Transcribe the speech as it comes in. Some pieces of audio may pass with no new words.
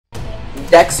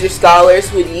Dexter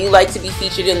Scholars, would you like to be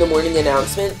featured in the morning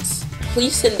announcements?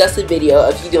 Please send us a video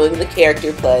of you doing the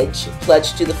character pledge,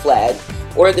 pledge to the flag,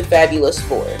 or the Fabulous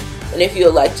Four. And if you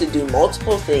would like to do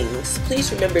multiple things, please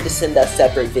remember to send us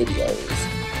separate videos.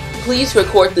 Please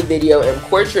record the video in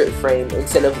portrait frame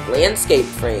instead of landscape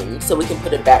frame so we can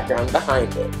put a background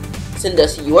behind it. Send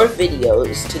us your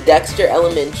videos to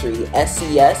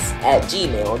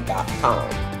dexterelementaryscs@gmail.com.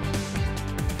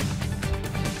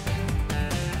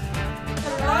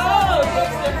 Hello,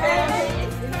 Dexter family.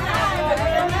 It's time for the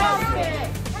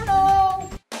announcement. Hello.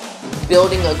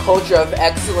 Building a culture of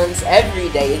excellence every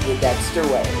day the Dexter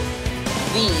way.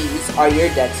 These are your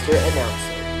Dexter announcements.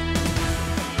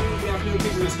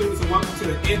 Teachers and students, and welcome to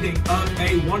the ending of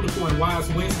a wonderful and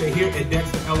wise Wednesday here at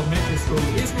Dexter Elementary School.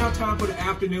 It's now time for the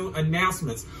afternoon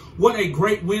announcements. What a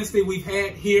great Wednesday we've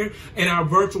had here in our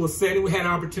virtual setting. We had an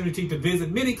opportunity to visit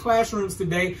many classrooms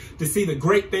today to see the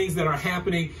great things that are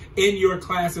happening in your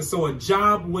classes. So a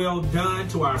job well done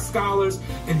to our scholars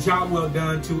and job well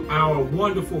done to our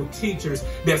wonderful teachers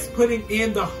that's putting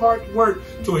in the hard work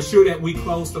to ensure that we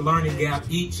close the learning gap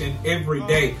each and every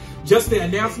day. Just the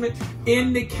announcement,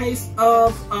 in the case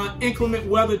of inclement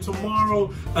weather tomorrow,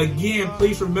 again,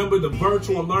 please remember the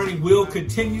virtual learning will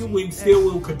continue. We still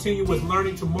will continue with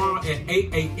learning tomorrow at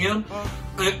 8 a.m.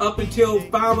 Up until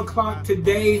 5 o'clock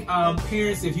today.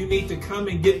 Parents, if you need to come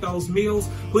and get those meals,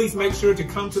 please make sure to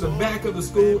come to the back of the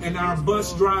school and our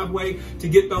bus driveway to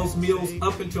get those meals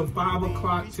up until 5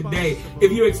 o'clock today.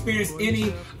 If you experience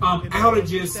any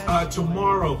outages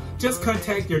tomorrow, just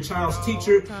contact your child's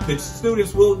teacher. The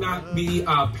students will not be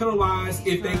penalized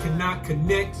if they cannot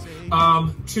connect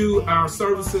to our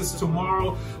services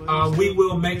tomorrow. We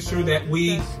will make sure that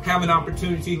we have an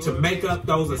opportunity to make up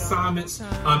those assignments,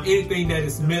 anything that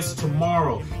is missed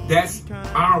tomorrow. That's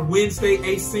our Wednesday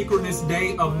asynchronous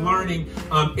day of learning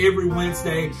every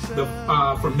Wednesday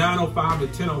from 9:05 to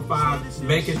 10:05,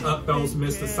 making up those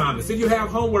missed assignments. If you have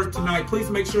homework tonight, please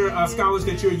make sure, scholars,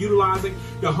 that you're utilizing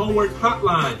your homework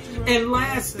hotline. And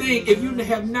last thing, if you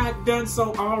have not done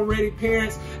so already,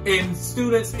 parents and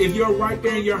students, if you're right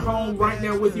there in your home right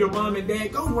now with your mom and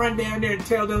dad, go run down there and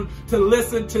tell them to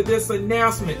listen to this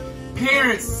announcement.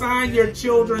 Parents, sign your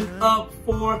children up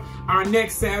for our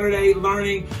next Saturday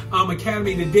Learning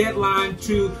Academy. The deadline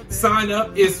to sign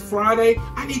up is Friday.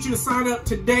 I need you to sign up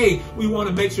today. We want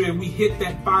to make sure that we hit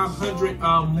that 500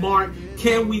 mark.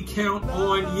 Can we count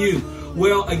on you?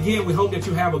 Well, again, we hope that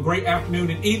you have a great afternoon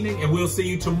and evening, and we'll see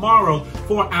you tomorrow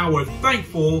for our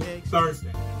Thankful Thursday.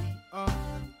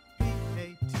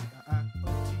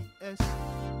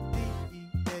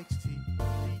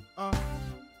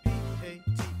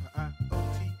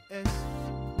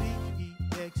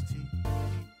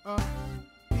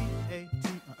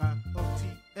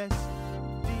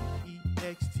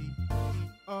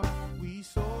 We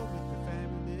soar with the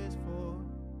Fabulous Four.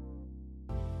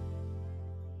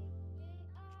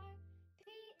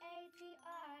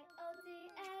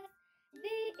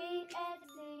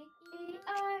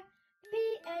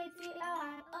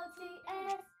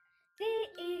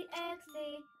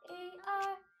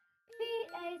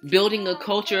 Building a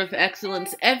culture of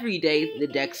excellence every day the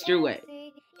Dexter way.